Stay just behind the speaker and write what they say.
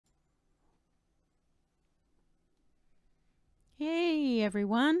Hey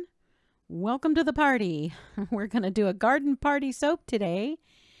everyone, welcome to the party. We're going to do a garden party soap today,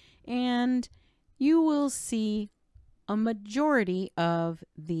 and you will see a majority of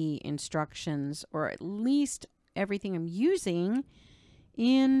the instructions, or at least everything I'm using,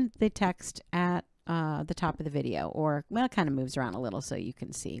 in the text at the top of the video, or well, it kind of moves around a little so you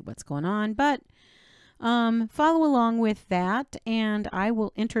can see what's going on, but follow along with that, and I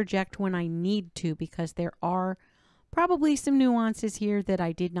will interject when I need to, because there are probably some nuances here that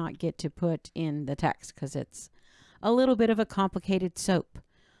I did not get to put in the text because it's a little bit of a complicated soap.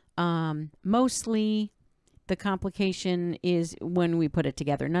 Mostly the complication is when we put it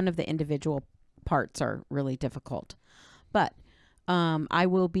together. None of the individual parts are really difficult. But I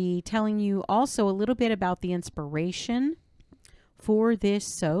will be telling you also a little bit about the inspiration for this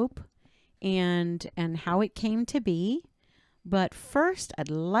soap and how it came to be. But first,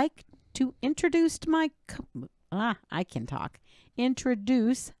 I'd like to introduce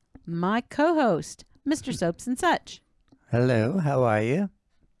Introduce my co-host, Mr. Soaps and Such. Hello, how are you?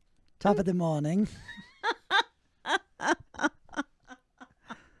 Top of the morning.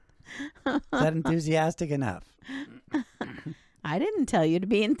 Is that enthusiastic enough? I didn't tell you to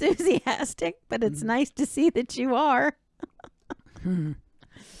be enthusiastic, but it's nice to see that you are.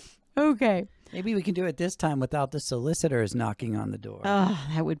 Okay. Maybe we can do it this time without the solicitors knocking on the door. Oh,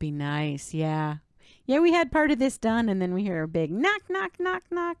 that would be nice. Yeah. Yeah, we had part of this done, and then we hear a big knock, knock, knock,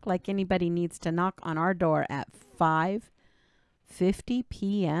 knock, like anybody needs to knock on our door at 5:50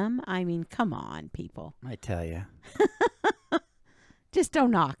 p.m. I mean, come on, people. I tell you. Just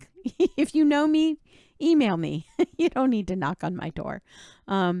don't knock. If you know me, email me. You don't need to knock on my door.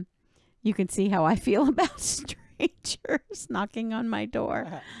 You can see how I feel about strangers knocking on my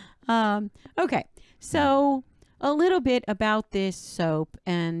door. Okay, so a little bit about this soap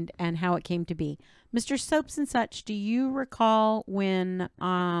and how it came to be. Mr. Soaps and Such, do you recall when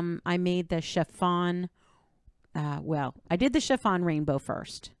I made the chiffon? Well, I did the chiffon rainbow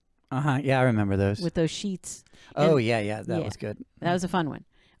first. Yeah, I remember those. With those sheets. Oh, yeah, that was good. That was a fun one.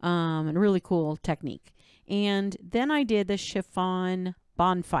 And a really cool technique. And then I did the chiffon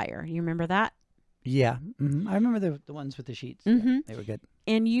bonfire. You remember that? Yeah. I remember the ones with the sheets. Yeah, they were good.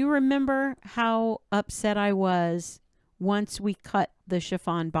 And you remember how upset I was once we cut the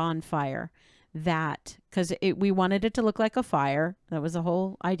chiffon bonfire, that because we wanted it to look like a fire. That was the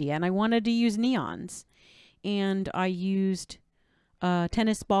whole idea. And I wanted to use neons. And I used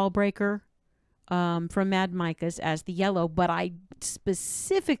tennis ball breaker from Micas as the yellow, but I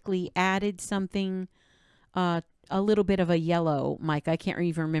specifically added something, a little bit of a yellow mic. I can't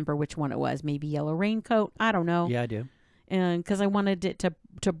even remember which one it was. Maybe yellow raincoat. I don't know. Yeah, I do. And because I wanted it to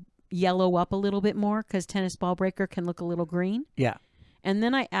yellow up a little bit more, because tennis ball breaker can look a little green. Yeah. And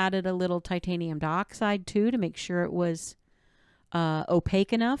then I added a little titanium dioxide too to make sure it was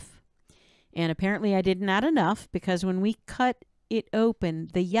opaque enough. And apparently I didn't add enough, because when we cut it open,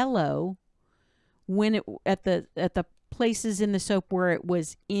 the yellow, when it at the places in the soap where it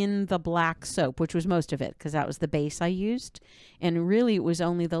was in the black soap, which was most of it, because that was the base I used, and really it was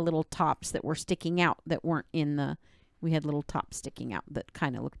only the little tops that were sticking out that weren't in the. We had little tops sticking out that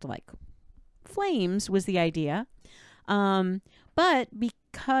kind of looked like flames was the idea. But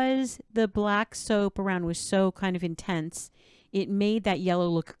because the black soap around was so kind of intense, it made that yellow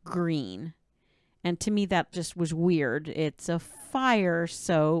look green. And to me, that just was weird. It's a fire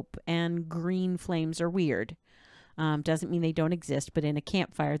soap, and green flames are weird. Doesn't mean they don't exist, but in a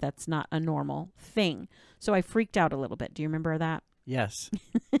campfire, that's not a normal thing. So I freaked out a little bit. Do you remember that? Yes.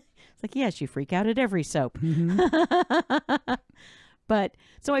 It's like, yes, you freak out at every soap. But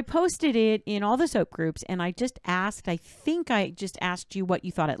so I posted it in all the soap groups, and I think I just asked you what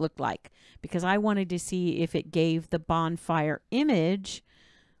you thought it looked like, because I wanted to see if it gave the bonfire image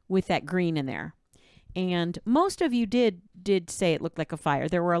with that green in there. And most of you did say it looked like a fire.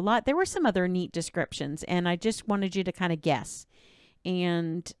 There were some other neat descriptions, and I just wanted you to kind of guess.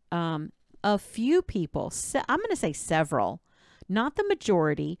 And a few people, I'm going to say several, not the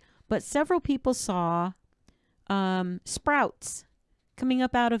majority, but several people saw sprouts coming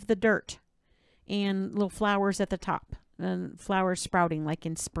up out of the dirt and little flowers at the top, and flowers sprouting like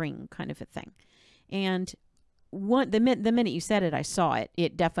in spring kind of a thing. And the minute you said it, I saw it.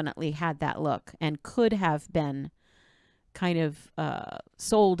 It definitely had that look and could have been kind of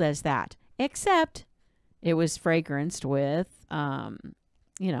sold as that, except it was fragranced with,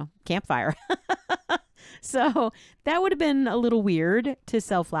 campfire. So that would have been a little weird to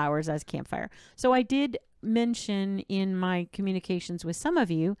sell flowers as campfire. So I did mention in my communications with some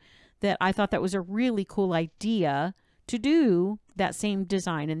of you that I thought that was a really cool idea to do that same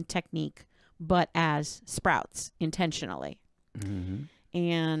design and technique, but as sprouts intentionally. Mm-hmm.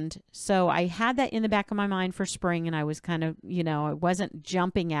 And so I had that in the back of my mind for spring, and I was kind of, I wasn't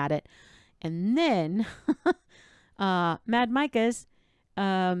jumping at it. And then Mad Micas,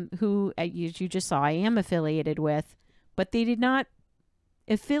 who you just saw, I am affiliated with, but they did not.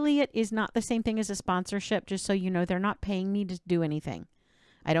 Affiliate is not the same thing as a sponsorship, just so you know. They're not paying me to do anything.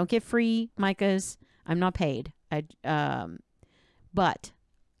 I don't get free Micas. I'm not paid. But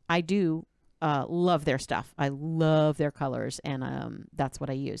I do love their stuff. I love their colors, and that's what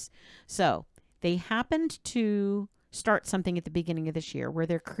I use. So they happened to start something at the beginning of this year where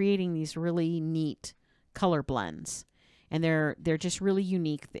they're creating these really neat color blends, and they're just really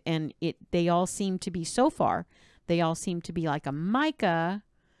unique. And they all seem to be, so far, they all seem to be like a mica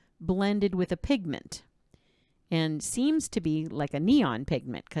blended with a pigment, and seems to be like a neon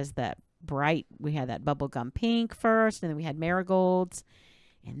pigment, because we had that bubblegum pink first, and then we had marigolds.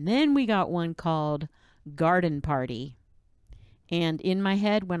 And then we got one called Garden Party. And in my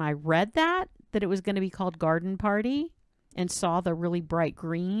head, when I read that it was going to be called Garden Party, and saw the really bright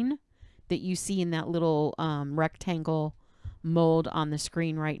green that you see in that little rectangle mold on the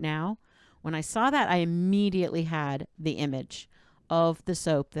screen right now, when I saw that, I immediately had the image of the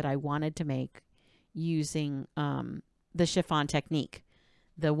soap that I wanted to make using the chiffon technique,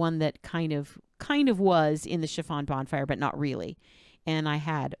 the one that kind of was in the chiffon bonfire, but not really. And I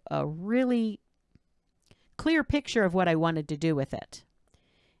had a really clear picture of what I wanted to do with it.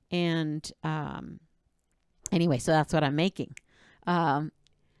 And anyway, so that's what I'm making. Right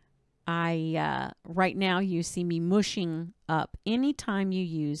now you see me mushing up. Anytime you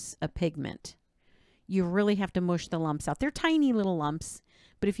use a pigment, you really have to mush the lumps out. They're tiny little lumps,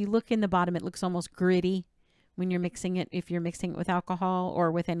 but if you look in the bottom, it looks almost gritty when you're mixing it, if you're mixing it with alcohol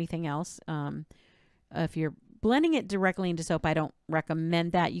or with anything else. If you're blending it directly into soap, I don't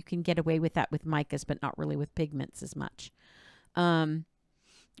recommend that. You can get away with that with micas, but not really with pigments as much.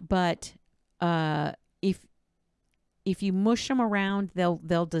 But if you mush them around,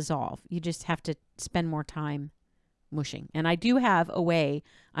 they'll dissolve. You just have to spend more time mushing. And I do have a way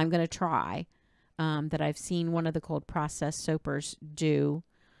I'm going to try that I've seen one of the cold process soapers do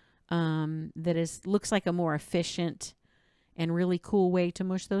that looks like a more efficient and really cool way to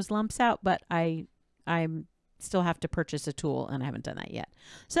mush those lumps out. But I still have to purchase a tool, and I haven't done that yet.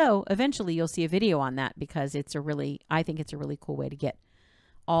 So eventually you'll see a video on that, because I think it's a really cool way to get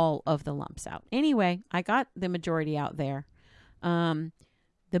all of the lumps out. Anyway, I got the majority out there.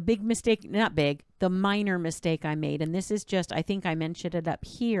 The big mistake, the minor mistake I made, and this is just, I think I mentioned it up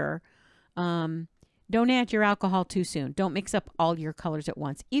here. Don't add your alcohol too soon. Don't mix up all your colors at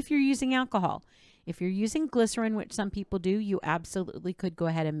once. If you're using alcohol, if you're using glycerin, which some people do, you absolutely could go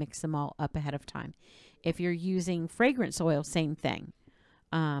ahead and mix them all up ahead of time. If you're using fragrance oil, same thing.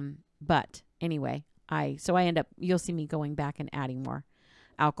 But anyway, you'll see me going back and adding more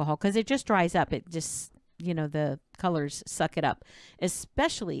alcohol, because it just dries up. It just, the colors suck it up,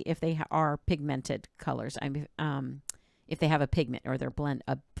 especially if they are pigmented colors. If they have a pigment, or they're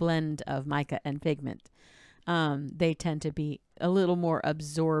a blend of mica and pigment, they tend to be a little more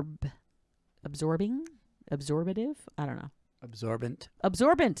absorbative. I don't know. Absorbent.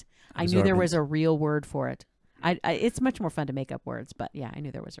 I knew there was a real word for it. It's much more fun to make up words, but yeah, I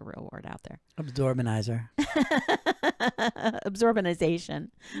knew there was a real word out there. Absorbanizer. Absorbinization.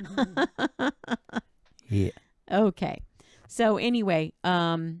 Yeah. Okay. So anyway,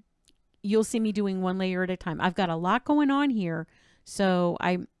 you'll see me doing one layer at a time. I've got a lot going on here, so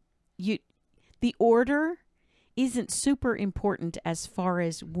the order isn't super important as far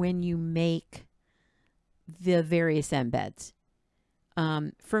as when you make the various embeds.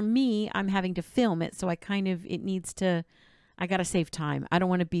 For me, I'm having to film it, so I got to save time. I don't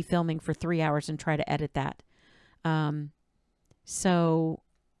want to be filming for 3 hours and try to edit that. So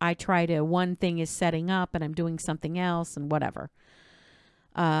I one thing is setting up, and I'm doing something else, and whatever.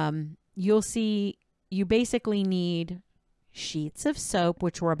 You'll see you basically need sheets of soap,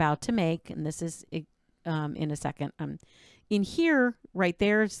 which we're about to make, and this is in a second. In here, right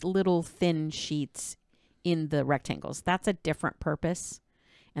there's little thin sheets in the rectangles. That's a different purpose,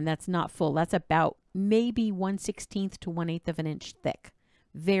 and that's not full. That's about maybe 1/16 to 1/8 of an inch thick.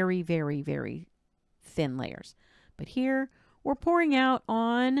 Very, very, very thin layers. But here we're pouring out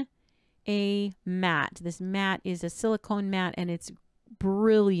on a mat. This mat is a silicone mat, and it's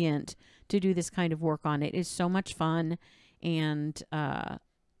brilliant to do this kind of work on. It is so much fun, and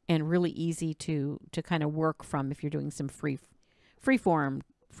really easy to kind of work from if you're doing some freeform,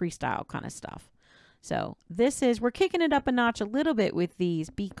 freestyle kind of stuff. So we're kicking it up a notch a little bit with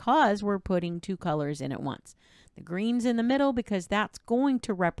these, because we're putting two colors in at once. The green's in the middle, because that's going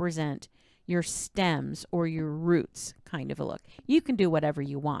to represent your stems or your roots kind of a look. You can do whatever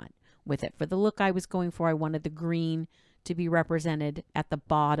you want with it. For the look I was going for, I wanted the green to be represented at the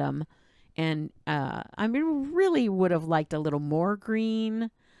bottom. And I mean, really would have liked a little more green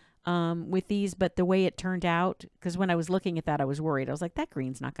with these, but the way it turned out, because when I was looking at that, I was worried. I was like, that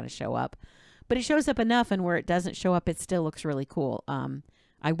green's not going to show up. But it shows up enough, and where it doesn't show up, it still looks really cool.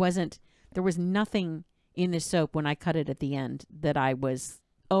 There was nothing in the soap when I cut it at the end that I was,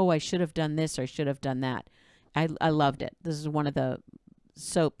 oh, I should have done this or I should have done that. I loved it. This is one of the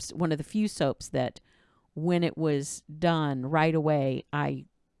few soaps that when it was done right away, I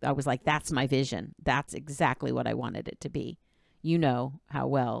was like, that's my vision. That's exactly what I wanted it to be. You know how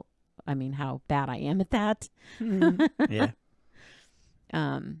bad I am at that. Yeah.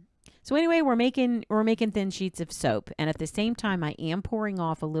 So anyway, we're making thin sheets of soap, and at the same time, I am pouring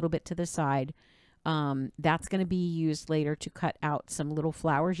off a little bit to the side. That's going to be used later to cut out some little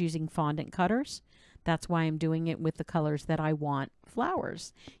flowers using fondant cutters. That's why I'm doing it with the colors that I want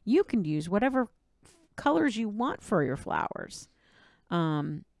flowers. You can use whatever colors you want for your flowers.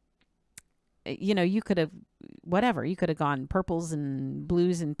 You could have you could have gone purples and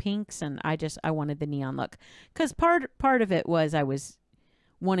blues and pinks, and I wanted the neon look, because part of it was I was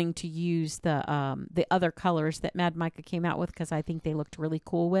wanting to use the other colors that Mad Mica came out with, because I think they looked really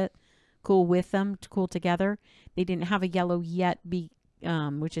cool together. They didn't have a yellow yet,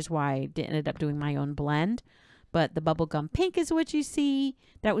 which is why I ended up doing my own blend. But the bubblegum pink is what you see.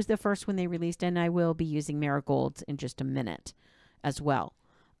 That was the first one they released, and I will be using Marigolds in just a minute as well.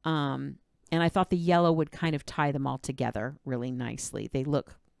 And I thought the yellow would kind of tie them all together really nicely.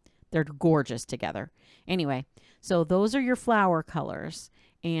 They're gorgeous together. Anyway, so those are your flower colors,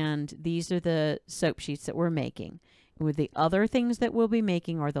 and these are the soap sheets that we're making. With the other things that we'll be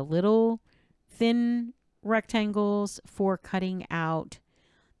making are the little thin rectangles for cutting out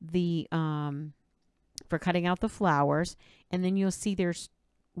the flowers, and then you'll see there's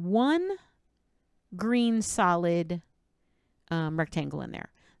one green solid rectangle in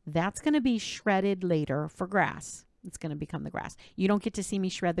there. That's going to be shredded later for grass. It's going to become the grass. You don't get to see me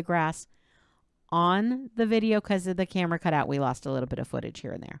shred the grass on the video because of the camera cutout. We lost a little bit of footage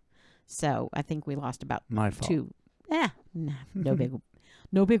here and there. So I think we lost about My fault. 2. No big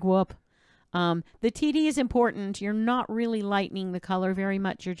whoop. The TD is important. You're not really lightening the color very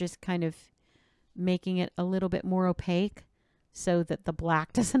much. You're just kind of making it a little bit more opaque so that the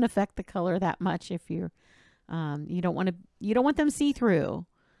black doesn't affect the color that much. If you're, you don't want them see-through.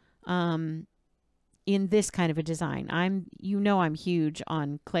 In this kind of a design, I'm huge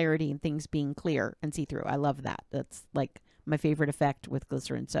on clarity and things being clear and see-through. I love that. That's like my favorite effect with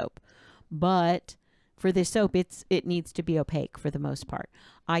glycerin soap. But for this soap, it needs to be opaque for the most part.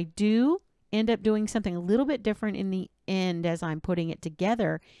 I do end up doing something a little bit different in the end as I'm putting it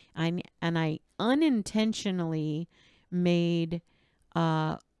together. And I unintentionally made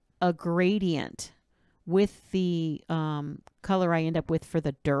a gradient with the color I end up with for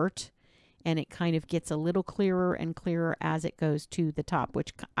the dirt. And it kind of gets a little clearer and clearer as it goes to the top,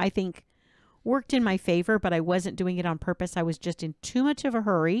 which I think worked in my favor, but I wasn't doing it on purpose. I was just in too much of a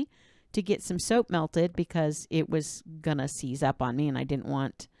hurry to get some soap melted because it was gonna seize up on me, and I didn't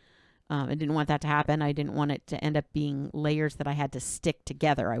want that to happen. I didn't want it to end up being layers that I had to stick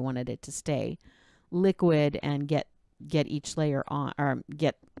together. I wanted it to stay liquid and get each layer on, or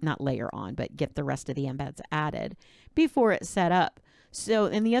get the rest of the embeds added before it set up. So,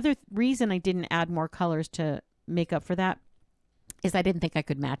 and the other reason I didn't add more colors to make up for that is I didn't think I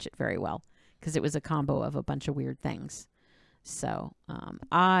could match it very well because it was a combo of a bunch of weird things. So,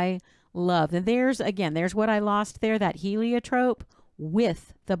 I love, and there's what I lost there, that heliotrope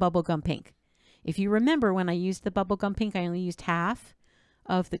with the bubblegum pink. If you remember, when I used the bubblegum pink, I only used half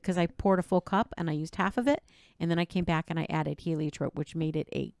of because I poured a full cup and I used half of it. And then I came back and I added heliotrope, which made it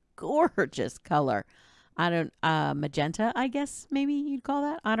a gorgeous color. Magenta, I guess maybe you'd call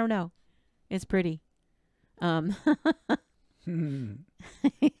that. I don't know. It's pretty.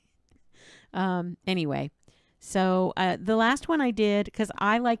 Anyway, so the last one I did, because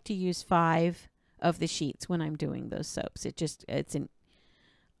I like to use 5 of the sheets when I'm doing those soaps. It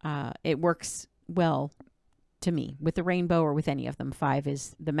works well to me with the rainbow or with any of them. 5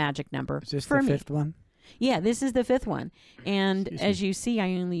 is the magic number. Is this for the me. 5th one? Yeah, this is the 5th one. And as you see,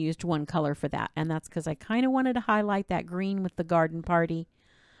 I only used one color for that. And that's because I kind of wanted to highlight that green with the garden party.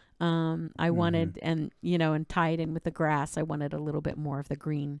 I wanted, and tie it in with the grass. I wanted a little bit more of the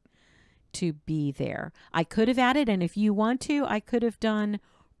green to be there. I could have added, and if you want to, I could have done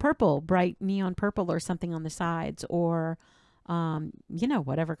purple, bright neon purple or something on the sides, or,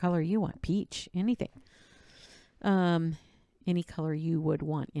 whatever color you want, peach, anything. Any color you would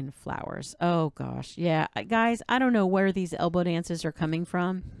want in flowers. Oh gosh. Yeah. Guys, I don't know where these elbow dances are coming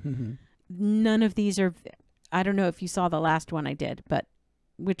from. None of these are, I don't know if you saw the last one I did, but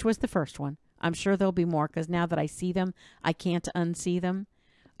which was the first one. I'm sure there'll be more because now that I see them, I can't unsee them.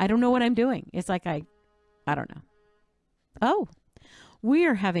 I don't know what I'm doing. It's like I don't know. Oh, we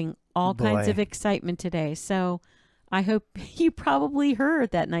are having all kinds of excitement today. So I hope you probably heard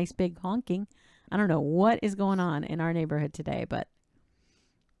that nice big honking. I don't know what is going on in our neighborhood today, but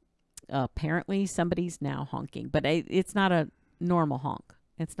apparently somebody's now honking. But it's not a normal honk.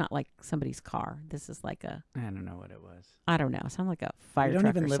 It's not like somebody's car. This is like a... I don't know what it was. I don't know. Sounds like a fire truck. We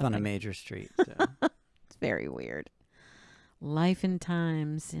don't even live something. on a major street. So. It's very weird. Life and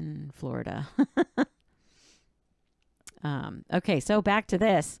times in Florida. Okay, so back to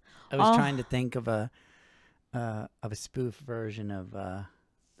this. I was trying to think of a spoof version of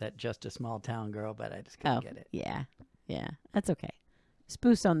that Just a Small Town Girl, but I just couldn't get it. Yeah, that's okay.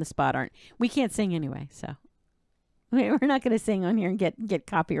 Spoofs on the spot aren't. We can't sing anyway, so we're not going to sing on here and get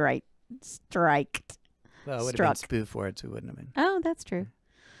copyright striked. Well, it would have been spoof words. We wouldn't have been. Oh, that's true.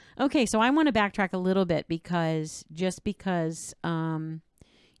 Okay, so I want to backtrack a little bit because you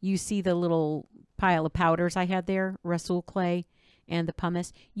see the little pile of powders I had there, Rasool clay and the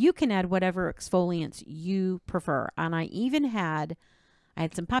pumice. You can add whatever exfoliants you prefer. And I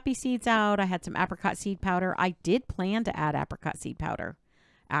had some poppy seeds out. I had some apricot seed powder. I did plan to add apricot seed powder,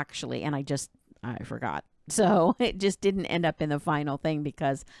 actually, and I forgot. So it just didn't end up in the final thing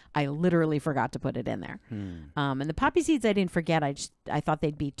because I literally forgot to put it in there. And the poppy seeds I didn't forget. I thought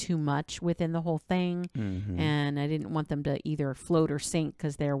they'd be too much within the whole thing. And I didn't want them to either float or sink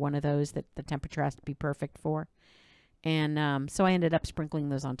because they're one of those that the temperature has to be perfect for. And so I ended up sprinkling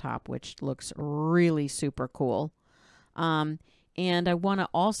those on top, which looks really super cool. And I want to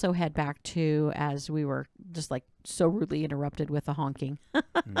also head back to, as we were just like so rudely interrupted with the honking.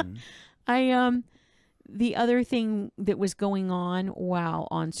 The other thing that was going on while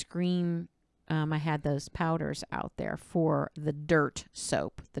on screen, I had those powders out there for the dirt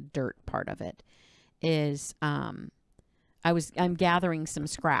soap. The dirt part of it is, I'm gathering some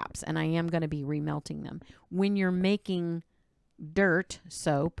scraps and I am going to be remelting them. When you're making dirt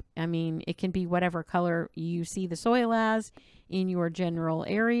soap, I mean, it can be whatever color you see the soil as in your general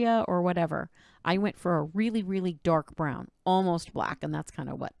area or whatever. I went for a really, really dark brown, almost black, and that's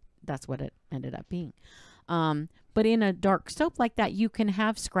what it ended up being. But in a dark soap like that, you can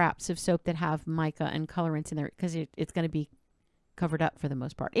have scraps of soap that have mica and colorants in there because it's going to be covered up for the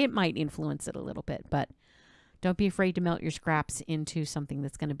most part. It might influence it a little bit, but don't be afraid to melt your scraps into something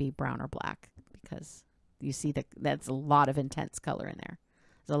that's going to be brown or black because you see that's a lot of intense color in there.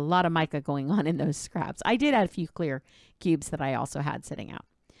 There's a lot of mica going on in those scraps. I did add a few clear cubes that I also had sitting out.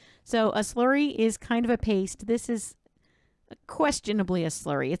 So a slurry is kind of a paste. This is questionably a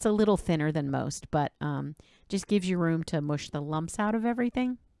slurry. It's a little thinner than most, but just gives you room to mush the lumps out of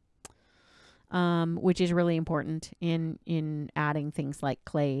everything, which is really important in adding things like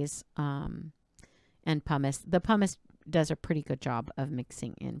clays and pumice. The pumice does a pretty good job of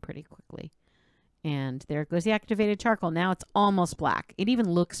mixing in pretty quickly. And there goes the activated charcoal. Now it's almost black. It even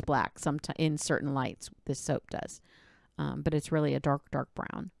looks black in certain lights, this soap does. But it's really a dark, dark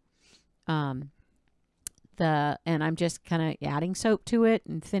brown. And I'm just kind of adding soap to it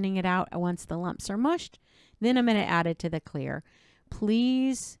and thinning it out once the lumps are mushed. Then I'm going to add it to the clear.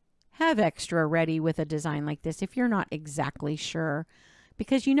 Please have extra ready with a design like this if you're not exactly sure.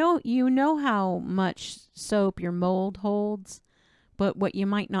 Because you know how much soap your mold holds. But what you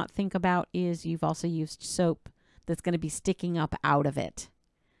might not think about is you've also used soap that's going to be sticking up out of it.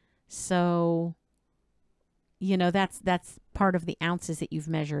 So, that's part of the ounces that you've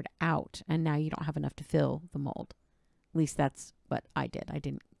measured out. And now you don't have enough to fill the mold. At least that's what I did. I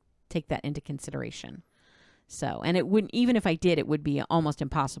didn't take that into consideration. So, and it wouldn't, even if I did, it would be almost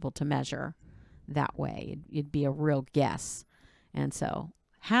impossible to measure that way. It'd be a real guess. And so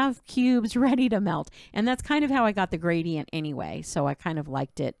have cubes ready to melt. And that's kind of how I got the gradient anyway. So I kind of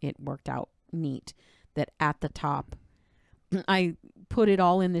liked it. It worked out neat that at the top, I put it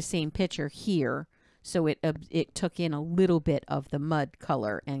all in the same pitcher here. So it took in a little bit of the mud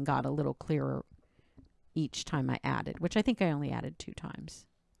color and got a little clearer each time I added, which I think I only added 2 times.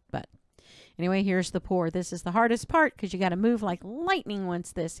 But anyway, here's the pour. This is the hardest part because you got to move like lightning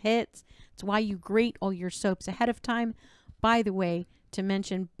once this hits. It's why you grate all your soaps ahead of time. By the way, to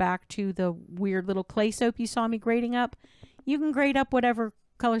mention back to the weird little clay soap you saw me grating up, you can grate up whatever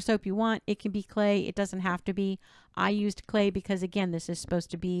color soap you want. It can be clay. It doesn't have to be. I used clay because, again, this is supposed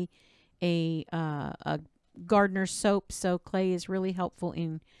to be a gardener's soap, so clay is really helpful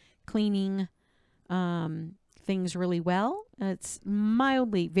in cleaning things really well. It's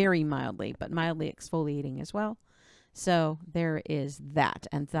mildly, very mildly, but mildly exfoliating as well. So there is that.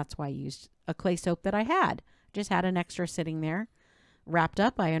 And that's why I used a clay soap that I had. Just had an extra sitting there, wrapped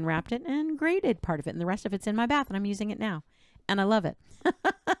up. I unwrapped it and grated part of it. And the rest of it's in my bath, and I'm using it now. And I love it.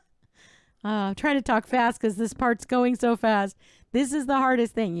 I'm trying to talk fast because this part's going so fast. This is the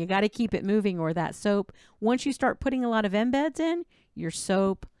hardest thing. You got to keep it moving, or that soap, once you start putting a lot of embeds in, your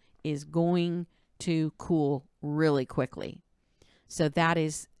soap is going to cool really quickly. So that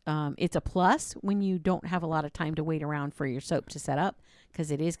is, it's a plus when you don't have a lot of time to wait around for your soap to set up, because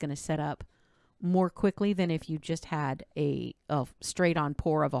it is going to set up more quickly than if you just had a straight on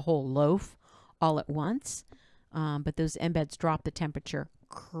pour of a whole loaf all at once. But those embeds drop the temperature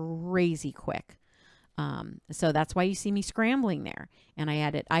crazy quick. So that's why you see me scrambling there. And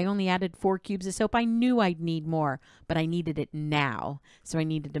I only added 4 cubes of soap. I knew I'd need more, but I needed it now. So I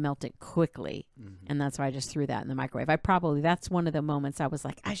needed to melt it quickly. And that's why I just threw that in the microwave. That's one of the moments I was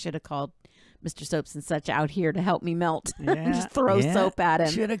like, I should have called Mr. Soaps and Such out here to help me melt. Yeah, just throw soap at him.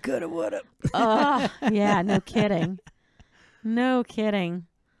 Shoulda, coulda, woulda. Yeah, no kidding. No kidding.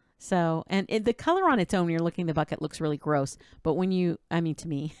 So, and the color on its own, when you're looking at the bucket, looks really gross. But when to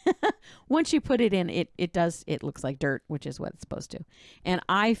me, once you put it in, it looks like dirt, which is what it's supposed to. And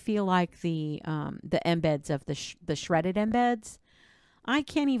I feel like the embeds of the shredded embeds, I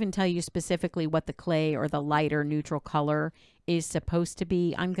can't even tell you specifically what the clay or the lighter neutral color is supposed to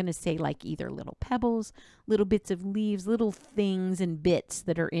be. I'm going to say like either little pebbles, little bits of leaves, little things and bits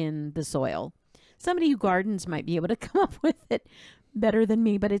that are in the soil. Somebody who gardens might be able to come up with it better than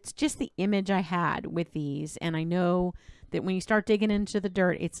me, but it's just the image I had with these. And I know that when you start digging into the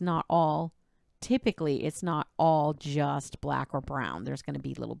dirt, it's not all just black or brown. There's going to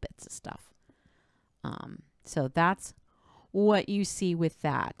be little bits of stuff. So that's what you see with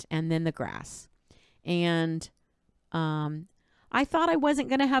that. And then the grass. And I thought I wasn't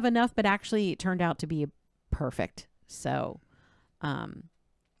going to have enough, but actually it turned out to be perfect. So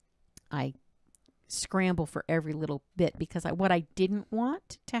I scramble for every little bit, because what I didn't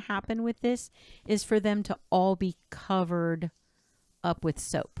want to happen with this is for them to all be covered up with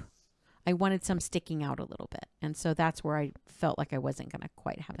soap. I wanted some sticking out a little bit. And so that's where I felt like I wasn't going to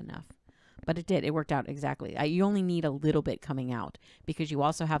quite have enough. But it did. It worked out exactly. You only need a little bit coming out, because you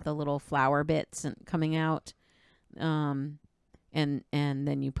also have the little flower bits coming out. And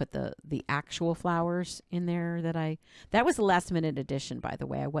then you put the actual flowers in there that was a last minute addition, by the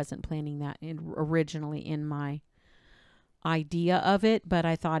way. I wasn't planning that originally in my idea of it, but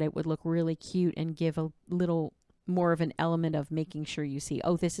I thought it would look really cute and give a little more of an element of making sure you see,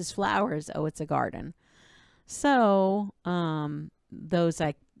 oh, this is flowers. Oh, it's a garden. So, those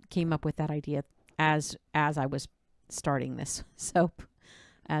I came up with that idea as I was starting this soap,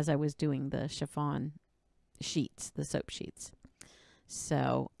 as I was doing the chiffon sheets, the soap sheets.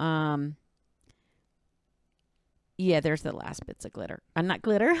 So, yeah, there's the last bits of glitter. Not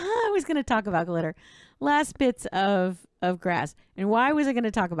glitter. I was going to talk about glitter. Last bits of grass. And why was I going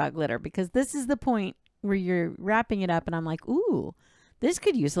to talk about glitter? Because this is the point where you're wrapping it up and I'm like, ooh, this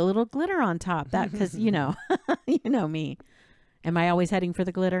could use a little glitter on top. That, because, you know me. Am I always heading for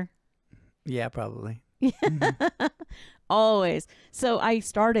the glitter? Yeah, probably. Always. So I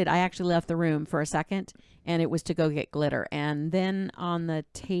actually left the room for a second, and it was to go get glitter. And then on the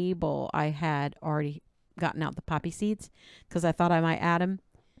table, I had already gotten out the poppy seeds, because I thought I might add them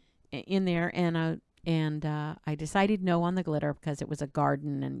in there. And I decided no on the glitter, because it was a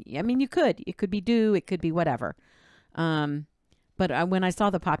garden. And I mean, it could be dew, it could be whatever. But when I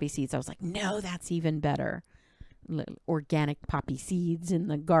saw the poppy seeds, I was like, no, that's even better. Organic poppy seeds in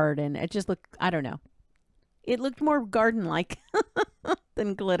the garden. It just looked, I don't know. It looked more garden-like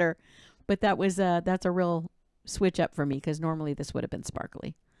than glitter. But that's a real switch up for me, because normally this would have been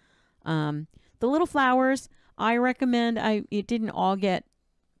sparkly. The little flowers, I recommend, it didn't all get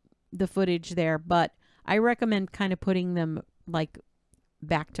the footage there, but I recommend kind of putting them like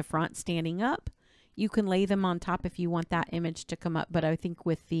back to front, standing up. You can lay them on top if you want that image to come up, but I think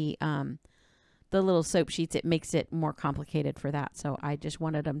with the little soap sheets, it makes it more complicated for that. So I just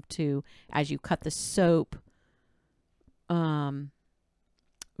wanted them to, as you cut the soap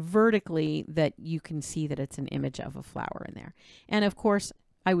vertically, that you can see that it's an image of a flower in there. And of course,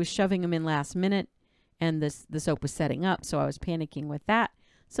 I was shoving them in last minute, and the soap was setting up, so I was panicking with that.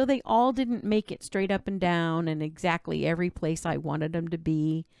 So they all didn't make it straight up and down and exactly every place I wanted them to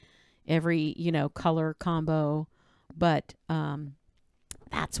be, every, color combo. But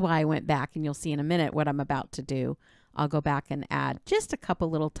that's why I went back, and you'll see in a minute what I'm about to do. I'll go back and add just a couple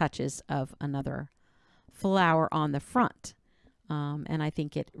little touches of another flower on the front. And I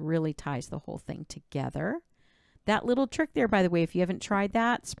think it really ties the whole thing together. That little trick there, by the way, if you haven't tried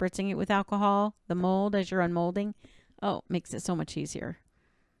that, spritzing it with alcohol, the mold as you're unmolding, oh, makes it so much easier.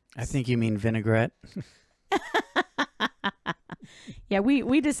 I think you mean vinaigrette. Yeah,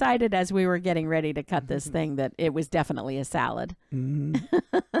 we decided as we were getting ready to cut this thing that it was definitely a salad.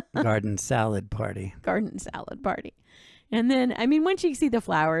 Garden salad party. Garden salad party. And then, I mean, once you see the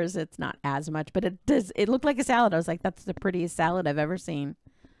flowers, it's not as much, but it looked like a salad. I was like, that's the prettiest salad I've ever seen.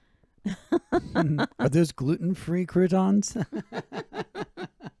 Are those gluten-free croutons?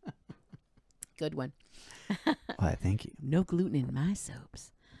 Good one. Why, thank you. No gluten in my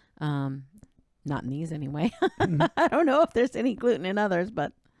soaps. Not in these anyway. I don't know if there's any gluten in others,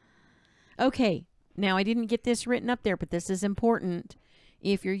 but okay. Now, I didn't get this written up there, but this is important.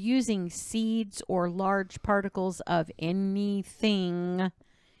 If you're using seeds or large particles of anything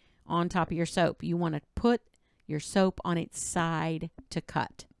on top of your soap, you want to put your soap on its side to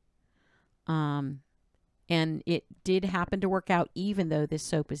cut. And it did happen to work out, even though this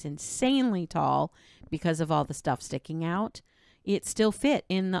soap is insanely tall because of all the stuff sticking out. It still fit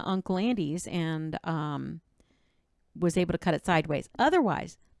in the Uncle Andy's and was able to cut it sideways.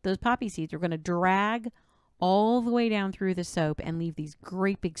 Otherwise, those poppy seeds are going to drag all the way down through the soap and leave these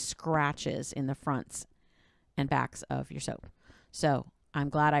great big scratches in the fronts and backs of your soap. So I'm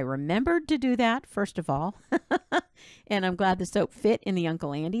glad I remembered to do that, first of all. And I'm glad the soap fit in the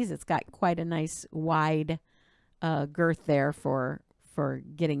Uncle Andy's. It's got quite a nice wide girth there for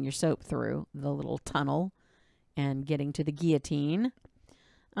getting your soap through the little tunnel and getting to the guillotine.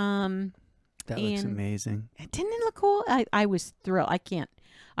 That looks amazing. Didn't it look cool? I was thrilled.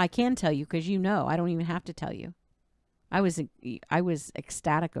 I can tell you because you know. I don't even have to tell you. I was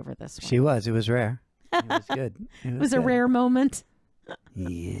ecstatic over this one. She was. It was rare. It was good. It was a rare moment.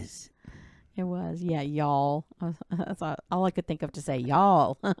 Yes. It was. Yeah, y'all. That's all I could think of to say.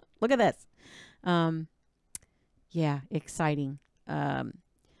 Y'all. Look at this. Yeah, exciting.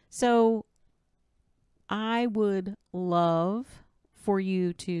 So I would love for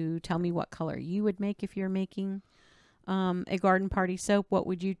you to tell me what color you would make if you're making a garden party soap. What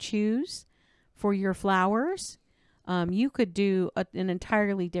would you choose for your flowers? You could do an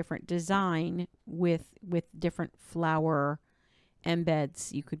entirely different design with different flower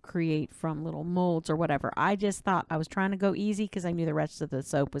embeds you could create from little molds or whatever. I just thought I was trying to go easy because I knew the rest of the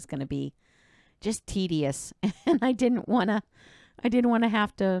soap was going to be just tedious, and I didn't want to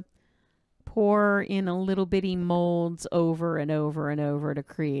have to pour in a little bitty molds over and over and over to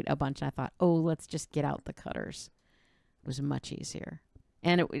create a bunch. I thought, oh, let's just get out the cutters. It was much easier.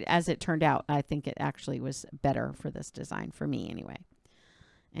 And as it turned out, I think it actually was better for this design, for me anyway.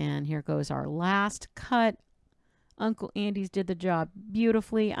 And here goes our last cut. Uncle Andy's did the job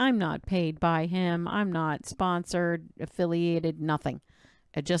beautifully. I'm not paid by him. I'm not sponsored, affiliated, nothing.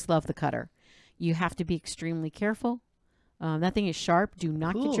 I just love the cutter. You have to be extremely careful. That thing is sharp. Do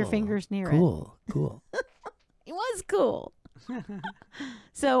not get your fingers near it. Cool. It was cool.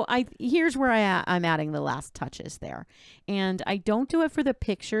 So here's where I'm adding the last touches there. And I don't do it for the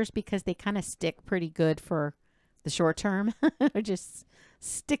pictures because they kind of stick pretty good for the short term. I just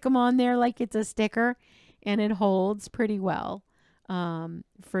stick them on there like it's a sticker, and it holds pretty well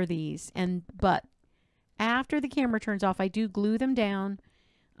for these. But after the camera turns off, I do glue them down.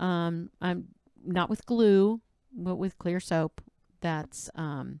 I'm not with glue, but with clear soap. That's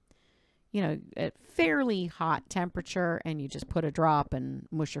at fairly hot temperature, and you just put a drop and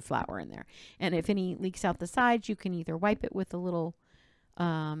mush your flower in there. And if any leaks out the sides, you can either wipe it with a little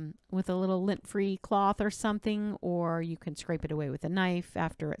lint-free cloth or something, or you can scrape it away with a knife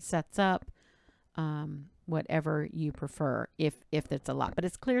after it sets up. Whatever you prefer, if it's a lot. But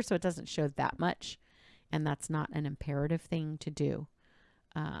it's clear, so it doesn't show that much, and that's not an imperative thing to do.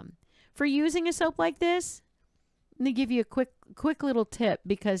 For using a soap like this, let me give you a quick little tip,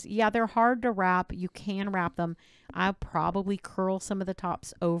 because yeah, they're hard to wrap. You can wrap them. I'll probably curl some of the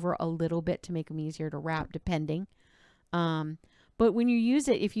tops over a little bit to make them easier to wrap, depending. But when you use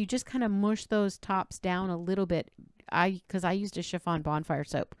it, if you just kind of mush those tops down a little bit, because I used a Chiffon bonfire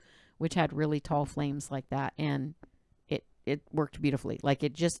soap, which had really tall flames like that, and it worked beautifully. Like,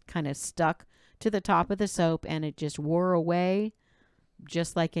 it just kind of stuck to the top of the soap, and it just wore away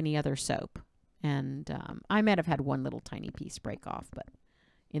just like any other soap. And I might have had one little tiny piece break off, but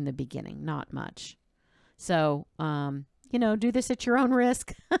in the beginning, not much. So, do this at your own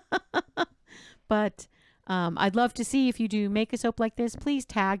risk. But I'd love to see if you do make a soap like this. Please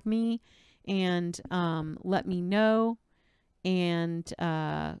tag me and let me know. And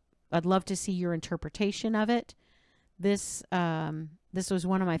I'd love to see your interpretation of it. This was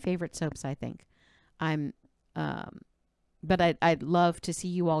one of my favorite soaps, I think. But I'd love to see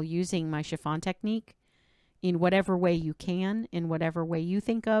you all using my chiffon technique, in whatever way you can, in whatever way you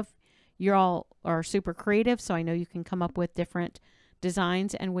think of. You all are super creative, so I know you can come up with different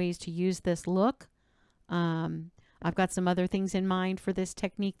designs and ways to use this look. I've got some other things in mind for this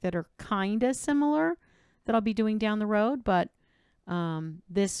technique that are kind of similar that I'll be doing down the road, but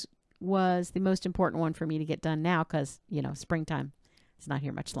this was the most important one for me to get done now because, you know, springtime is not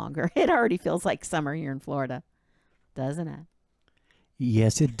here much longer. It already feels like summer here in Florida, doesn't it?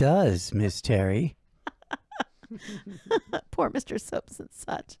 Yes, it does, Miss Terry. Poor Mr. Soaps and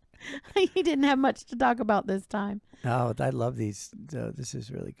such. He didn't have much to talk about this time. Oh, I love these. This is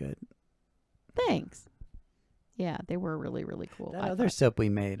really good. Thanks. Yeah, they were really, really cool. That other soap we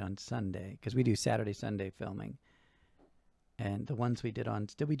made on Sunday, because we do Saturday, Sunday filming. And the ones we did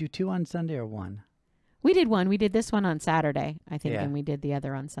we do 2 on Sunday or 1? We did 1. We did this one on Saturday, I think, Yeah. and we did the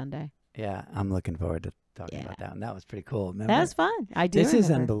other on Sunday. Yeah, I'm looking forward to talking about that one. That was pretty cool. Remember? That was fun. I do. This is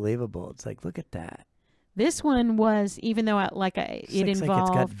remember. unbelievable. It's like, look at that. This one was, even though it Looks involved. like it's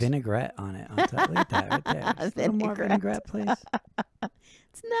got vinaigrette on it. On top. Look at that right there. Just a little more vinaigrette, please.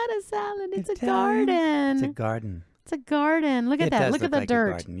 It's not a salad. It's a Italian. garden. It's a garden. It's a garden. Look at It that. does Look at look the like a dirt.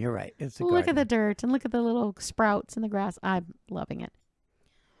 garden. You're right. It's a Look garden. at the dirt and look at the little sprouts in the grass. I'm loving it.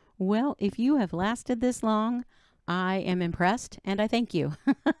 Well, if you have lasted this long, I am impressed and I thank you.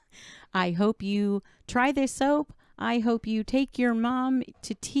 I hope you try this soap. I hope you take your mom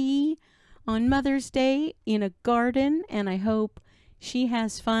to tea on Mother's Day in a garden, and I hope she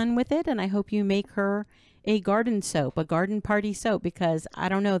has fun with it, and I hope you make her a garden soap, a garden party soap, because I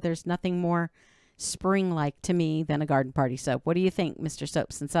don't know, there's nothing more spring-like to me than a garden party soap. What do you think, Mr.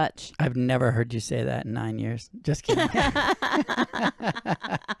 Soaps and Such? I've never heard you say that in 9 years. Just kidding.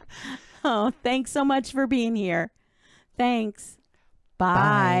 Oh, thanks so much for being here. Thanks. Bye.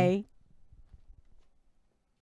 Bye.